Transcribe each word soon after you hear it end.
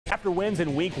After wins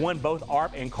in week 1, both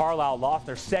Arp and Carlisle lost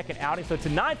their second outing. So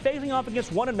tonight, facing off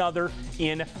against one another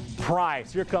in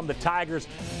Price. Here come the Tigers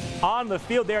on the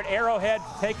field there at Arrowhead,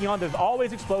 taking on the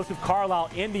always explosive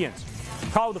Carlisle Indians.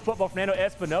 Call with the football, Fernando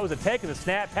Espinoza taking the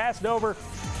snap, pass it over.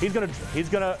 He's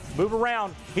gonna move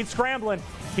around. He's scrambling.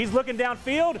 He's looking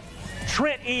downfield.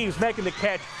 Trent Eves making the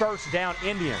catch, first down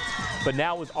Indians. But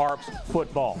now it was Arp's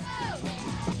football.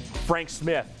 Frank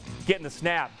Smith getting the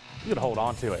snap. He's gonna hold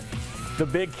on to it. The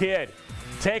big kid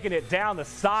taking it down the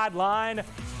sideline.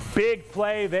 Big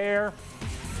play there.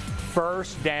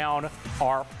 First down,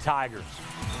 Arp Tigers.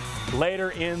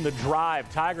 Later in the drive,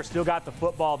 Tigers still got the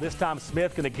football. This time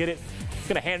Smith gonna get it. He's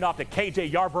gonna hand it off to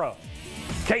KJ Yarbrough.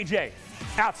 KJ,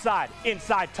 outside,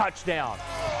 inside, touchdown.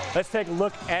 Let's take a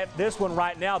look at this one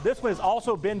right now. This one has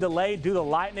also been delayed due to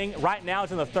lightning. Right now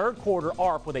it's in the third quarter,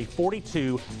 Arp with a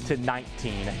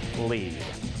 42-19 lead.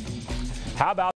 How about